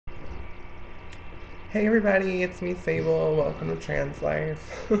Hey everybody, it's me Sable. Welcome to Trans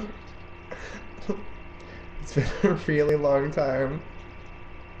Life. It's been a really long time.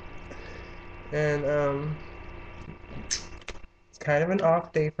 And it's kind of an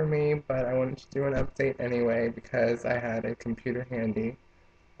off day for me, but I wanted to do an update anyway because I had a computer handy.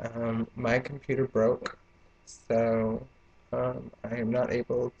 My computer broke, so I am not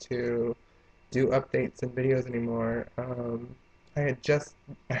able to do updates and videos anymore. I had just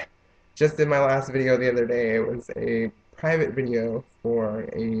did my last video the other day. It was a private video for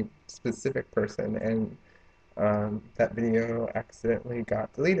a specific person, and that video accidentally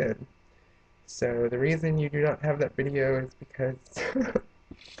got deleted. So the reason you do not have that video is because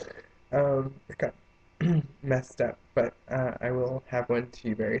it got messed up. But I will have one to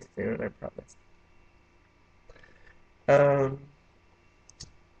you very soon, I promise. Um,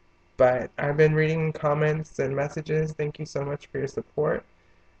 but I've been reading comments and messages. Thank you so much for your support.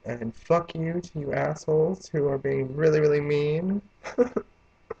 And fuck you to you assholes who are being really, really mean.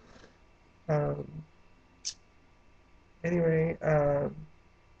 Um, anyway,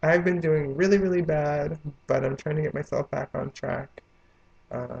 I've been doing really, really bad, but I'm trying to get myself back on track.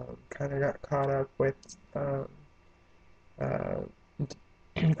 Kind of got caught up with, uh,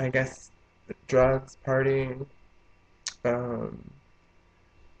 I guess, drugs, partying. Um,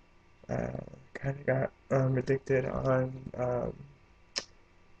 kind of got addicted on uh,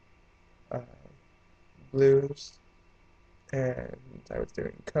 blues, and I was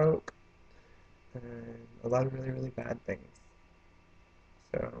doing coke, and a lot of really, really bad things.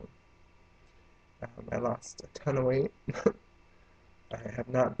 So I lost a ton of weight. I have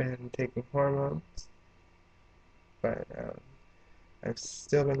not been taking hormones, but I've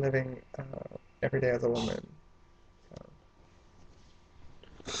still been living every day as a woman.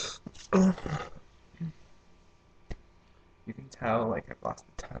 So you can tell like I've lost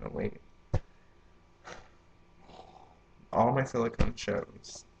a ton of weight. All my silicone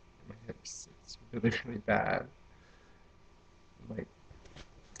shows. My hips. It's really, really bad. Like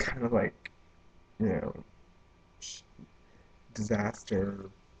kind of like you know disaster,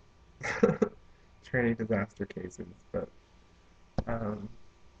 tranny disaster cases. But um,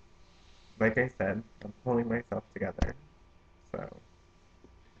 like I said, I'm pulling myself together. So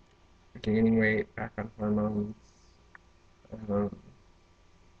gaining weight, back on hormones, um,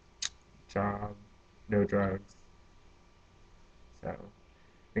 job, no drugs. So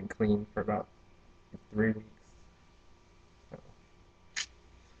been clean for about 3 weeks. So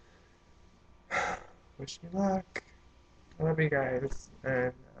wish me luck. I love you guys,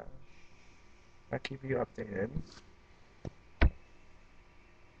 and I'll keep you updated. It's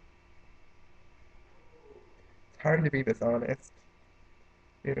hard to be this honest,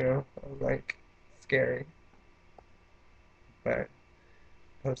 I'm like scary, but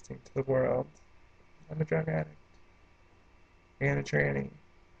posting to the world, I'm a drug addict and a tranny.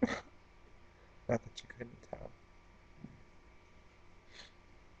 Not that you couldn't